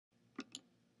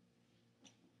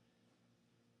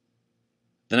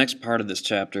The next part of this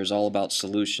chapter is all about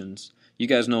solutions. You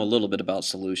guys know a little bit about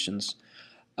solutions.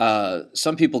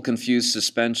 Some people confuse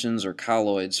suspensions or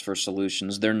colloids for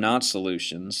solutions. They're not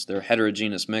solutions. They're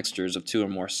heterogeneous mixtures of two or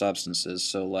more substances.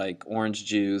 So like orange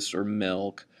juice or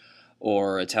milk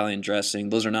or Italian dressing,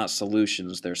 those are not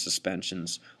solutions. They're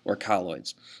suspensions or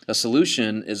colloids. A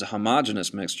solution is a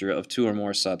homogeneous mixture of two or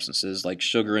more substances like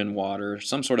sugar in water.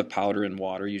 Some sort of powder in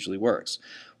water usually works,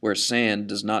 where sand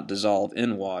does not dissolve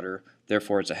in water,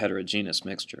 therefore it's a heterogeneous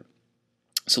mixture.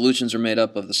 Solutions are made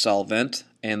up of the solvent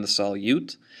and the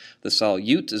solute. The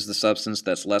solute is the substance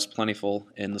that's less plentiful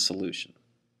in the solution.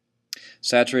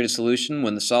 Saturated solution,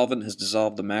 when the solvent has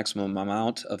dissolved the maximum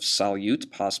amount of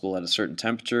solute possible at a certain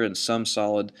temperature and some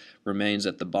solid remains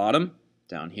at the bottom,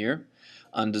 down here,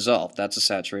 undissolved. That's a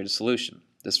saturated solution.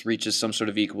 This reaches some sort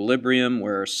of equilibrium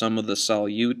where some of the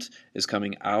solute is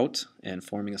coming out and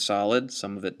forming a solid,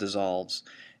 some of it dissolves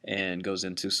and goes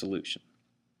into solution.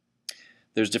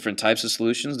 There's different types of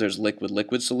solutions. There's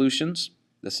liquid-liquid solutions.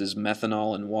 This is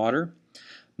methanol and water.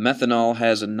 Methanol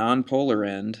has a nonpolar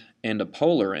end and a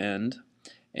polar end,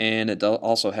 and it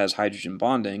also has hydrogen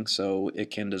bonding, so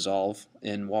it can dissolve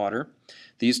in water.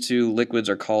 These two liquids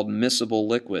are called miscible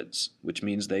liquids, which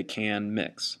means they can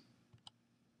mix.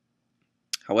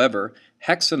 However,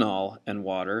 hexanol and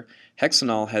water,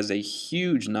 hexanol has a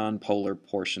huge nonpolar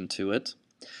portion to it.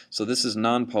 So this is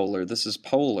nonpolar, this is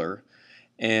polar,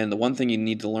 and the one thing you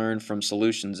need to learn from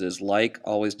solutions is like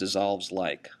always dissolves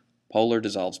like. Polar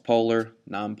dissolves polar,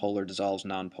 nonpolar dissolves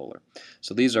nonpolar.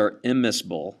 So these are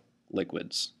immiscible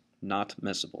liquids, not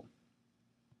miscible.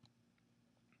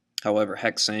 However,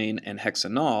 hexane and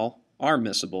hexanol are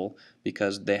miscible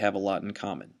because they have a lot in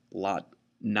common. A lot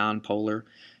nonpolar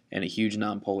and a huge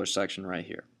nonpolar section right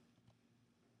here.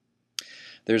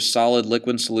 There's solid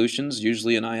liquid solutions.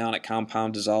 Usually an ionic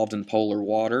compound dissolved in polar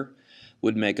water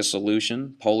would make a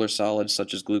solution. Polar solids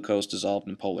such as glucose dissolved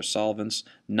in polar solvents.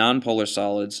 Nonpolar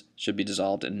solids should be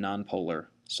dissolved in nonpolar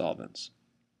solvents.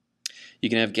 You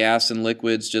can have gas and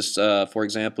liquids. Just for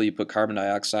example, you put carbon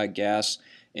dioxide gas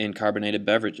in carbonated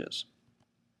beverages.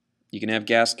 You can have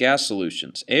gas-gas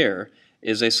solutions. Air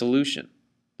is a solution.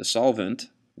 The solvent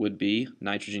would be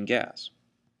nitrogen gas.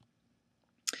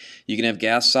 You can have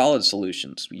gas-solid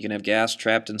solutions. You can have gas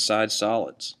trapped inside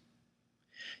solids.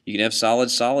 You can have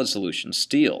solid-solid solutions.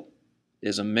 Steel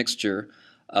is a mixture,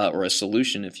 or a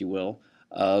solution, if you will,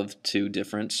 of two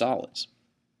different solids.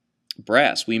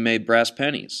 Brass, we made brass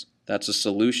pennies. That's a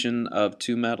solution of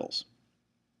two metals.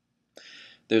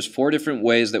 There's 4 different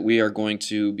ways that we are going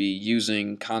to be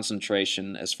using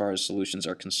concentration as far as solutions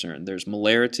are concerned. There's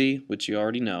molarity, which you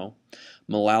already know,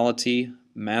 molality,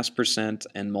 mass percent,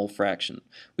 and mole fraction.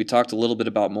 We talked a little bit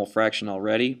about mole fraction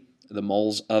already, the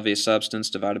moles of a substance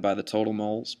divided by the total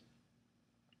moles.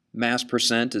 Mass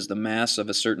percent is the mass of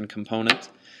a certain component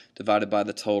divided by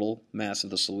the total mass of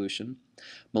the solution.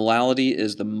 Molality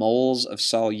is the moles of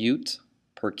solute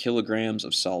per kilograms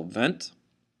of solvent.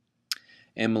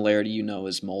 And molarity, you know,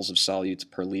 is moles of solutes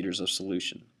per liters of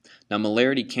solution. Now,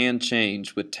 molarity can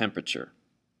change with temperature,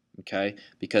 okay,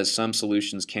 because some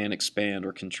solutions can expand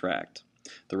or contract.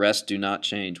 The rest do not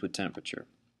change with temperature.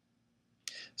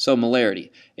 So molarity,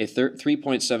 a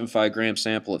 3.75 gram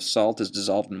sample of salt is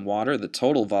dissolved in water. The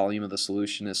total volume of the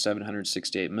solution is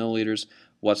 768 milliliters.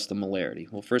 What's the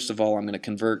molarity? Well, first of all, I'm going to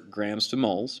convert grams to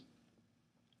moles.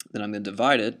 Then I'm going to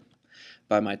divide it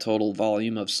by my total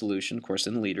volume of solution, of course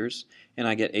in liters, and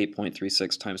I get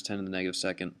 8.36 times 10 to the negative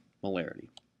second molarity.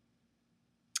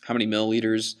 How many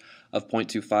milliliters of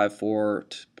 0.254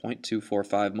 to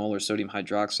 0.245 molar sodium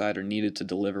hydroxide are needed to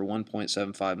deliver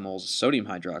 1.75 moles of sodium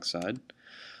hydroxide?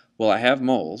 Well, I have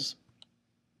moles,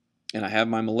 and I have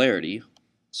my molarity,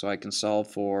 so I can solve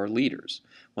for liters.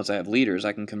 Once I have liters,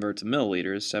 I can convert to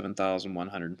milliliters,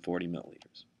 7,140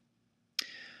 milliliters.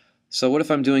 So what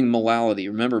if I'm doing molality?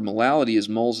 Remember, molality is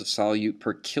moles of solute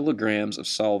per kilograms of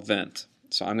solvent.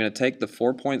 So I'm going to take the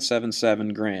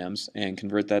 4.77 grams and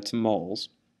convert that to moles.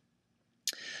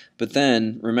 But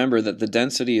then remember that the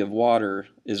density of water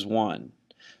is 1.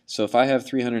 So if I have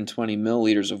 320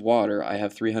 milliliters of water, I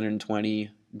have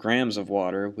 320 grams of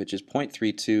water, which is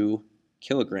 0.32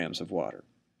 kilograms of water.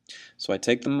 So I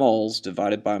take the moles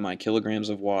divided by my kilograms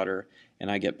of water, and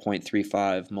I get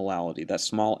 0.35 molality. That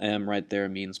small m right there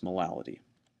means molality.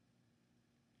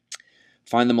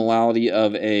 Find the molality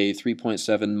of a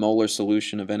 3.7 molar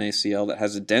solution of NaCl that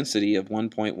has a density of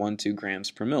 1.12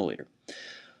 grams per milliliter.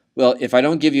 Well, if I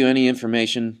don't give you any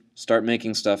information, start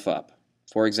making stuff up.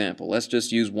 For example, let's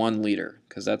just use 1 liter,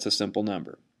 because that's a simple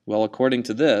number. Well, according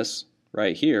to this,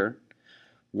 right here,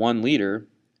 1 liter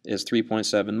is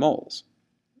 3.7 moles.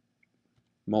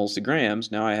 moles to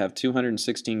grams, now I have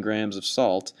 216 grams of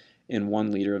salt in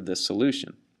 1 liter of this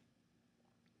solution.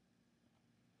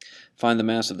 Find the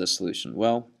mass of this solution.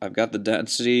 Well, I've got the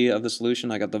density of the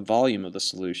solution, I got the volume of the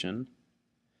solution.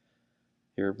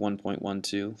 Here,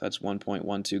 1.12, that's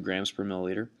 1.12 grams per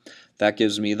milliliter. That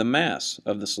gives me the mass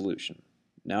of the solution.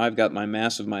 Now I've got my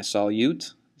mass of my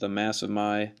solute, the mass of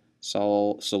my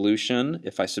solution.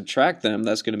 If I subtract them,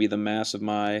 that's going to be the mass of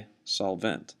my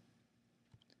solvent,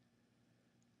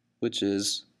 which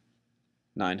is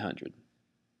 900.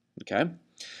 Okay?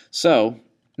 So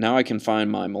now I can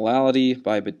find my molality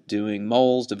by doing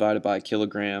moles divided by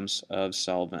kilograms of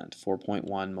solvent, 4.1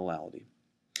 molality.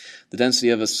 The density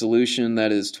of a solution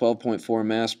that is 12.4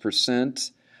 mass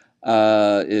percent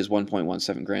is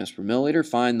 1.17 grams per milliliter.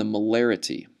 Find the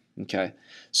molarity. Okay,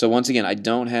 so once again, I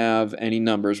don't have any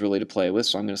numbers really to play with,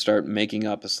 so I'm going to start making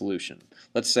up a solution.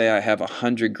 Let's say I have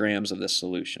 100 grams of this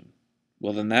solution.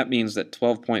 Well, then that means that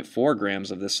 12.4 grams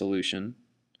of this solution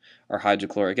are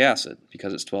hydrochloric acid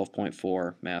because it's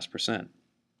 12.4 mass percent.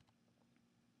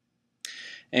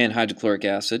 And hydrochloric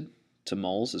acid to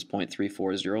moles is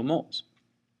 0.340 moles.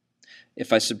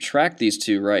 If I subtract these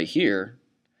two right here,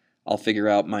 I'll figure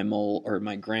out my mole or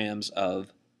my grams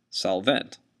of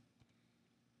solvent.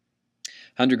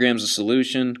 100 grams of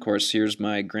solution, of course here's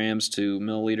my grams to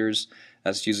milliliters.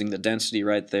 That's using the density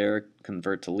right there.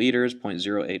 Convert to liters,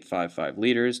 0.0855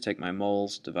 liters. Take my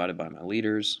moles divided by my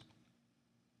liters,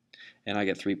 and I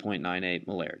get 3.98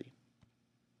 molarity.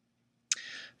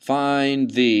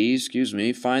 Find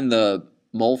the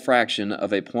mole fraction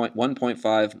of a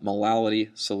 1.5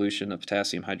 molality solution of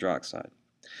potassium hydroxide.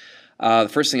 The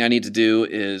first thing I need to do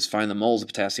is find the moles of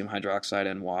potassium hydroxide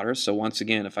in water. So once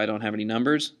again, if I don't have any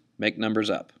numbers, make numbers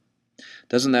up.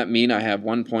 Doesn't that mean I have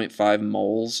 1.5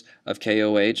 moles of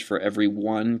KOH for every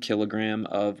 1 kilogram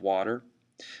of water?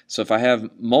 So if I have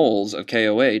moles of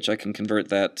KOH, I can convert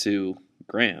that to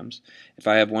grams. If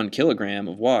I have 1 kilogram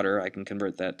of water, I can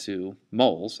convert that to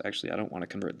moles. Actually, I don't want to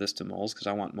convert this to moles because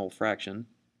I want mole fraction.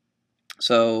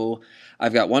 So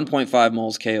I've got 1.5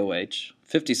 moles KOH,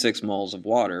 56 moles of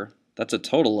water. That's a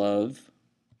total of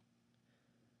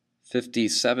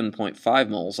 57.5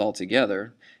 moles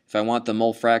altogether. If I want the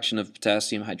mole fraction of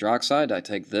potassium hydroxide, I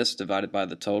take this divided by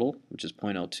the total, which is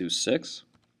 0.026.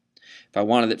 If I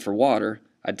wanted it for water,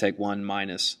 I'd take 1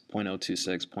 minus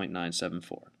 0.026,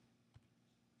 0.974.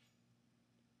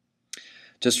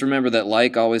 Just remember that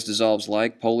like always dissolves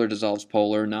like, polar dissolves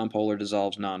polar, nonpolar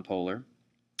dissolves nonpolar.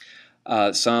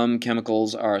 Some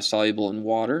chemicals are soluble in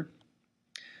water,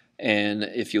 and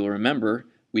if you'll remember,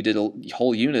 we did a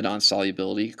whole unit on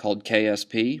solubility called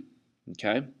KSP.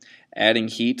 Okay? Adding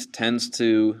heat tends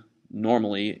to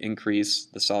normally increase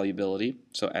the solubility,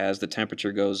 so as the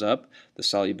temperature goes up, the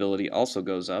solubility also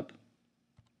goes up.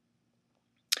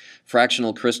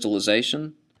 Fractional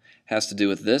crystallization has to do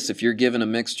with this. If you're given a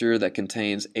mixture that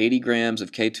contains 80 grams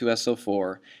of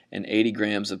K2SO4 and 80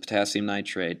 grams of potassium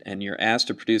nitrate, and you're asked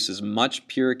to produce as much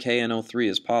pure KNO3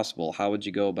 as possible, how would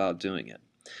you go about doing it?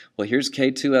 Well, here's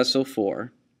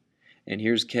K2SO4, and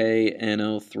here's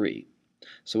KNO3.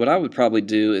 So what I would probably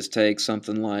do is take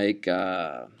something like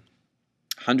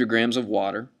 100 grams of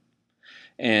water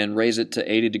and raise it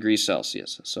to 80 degrees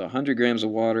Celsius. So 100 grams of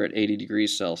water at 80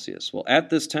 degrees Celsius. Well, at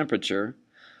this temperature,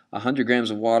 100 grams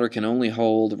of water can only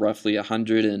hold roughly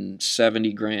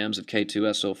 170 grams of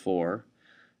K2SO4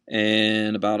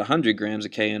 and about 100 grams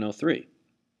of KNO3.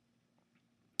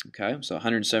 Okay, so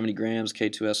 170 grams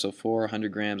K2SO4,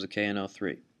 100 grams of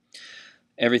KNO3.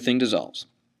 Everything dissolves.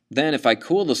 Then if I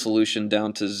cool the solution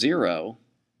down to 0,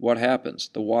 what happens?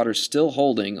 The water's still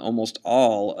holding almost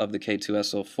all of the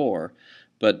K2SO4,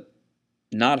 but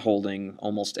not holding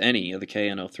almost any of the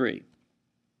KNO3.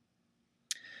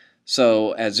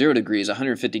 So at 0 degrees,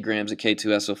 150 grams of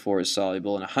K2SO4 is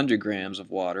soluble in 100 grams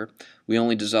of water. We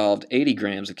only dissolved 80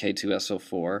 grams of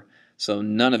K2SO4, so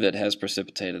none of it has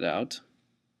precipitated out.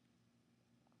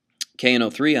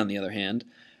 KNO3, on the other hand,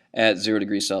 at 0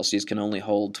 degrees Celsius can only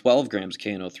hold 12 grams of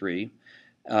KNO3,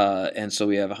 and so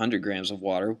we have 100 grams of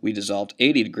water. We dissolved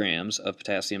 80 grams of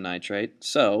potassium nitrate,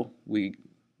 so we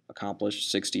accomplished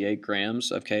 68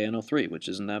 grams of KNO3, which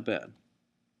isn't that bad.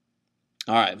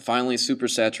 All right, finally,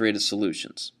 supersaturated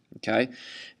solutions. Okay,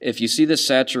 if you see this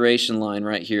saturation line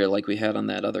right here, like we had on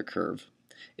that other curve,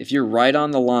 if you're right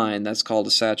on the line, that's called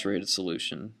a saturated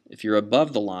solution. If you're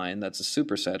above the line, that's a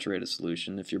supersaturated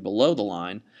solution. If you're below the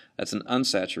line, that's an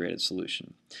unsaturated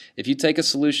solution. If you take a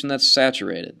solution that's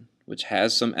saturated, which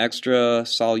has some extra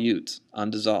solute,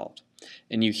 undissolved,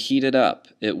 and you heat it up,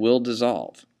 it will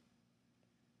dissolve.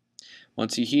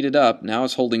 Once you heat it up, now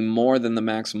it's holding more than the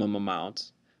maximum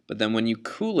amount, but then when you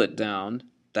cool it down,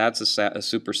 That's a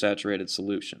supersaturated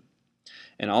solution.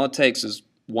 And all it takes is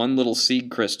one little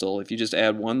seed crystal. If you just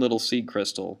add one little seed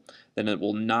crystal, then it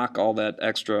will knock all that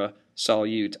extra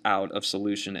solute out of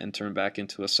solution and turn back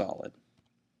into a solid.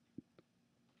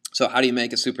 So how do you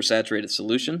make a supersaturated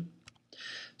solution?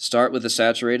 Start with a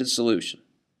saturated solution.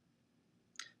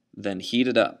 Then heat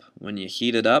it up. When you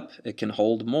heat it up, it can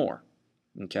hold more.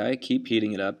 Okay, keep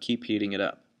heating it up, keep heating it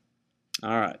up.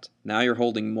 Alright, now you're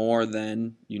holding more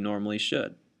than you normally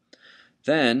should.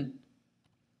 Then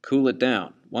cool it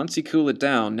down. Once you cool it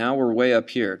down, now we're way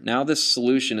up here. Now this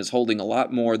solution is holding a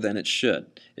lot more than it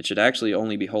should. It should actually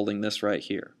only be holding this right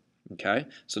here. Okay,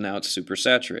 so now it's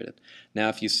supersaturated. Now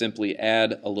if you simply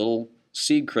add a little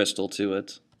seed crystal to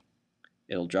it,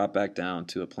 it'll drop back down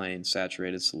to a plain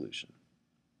saturated solution.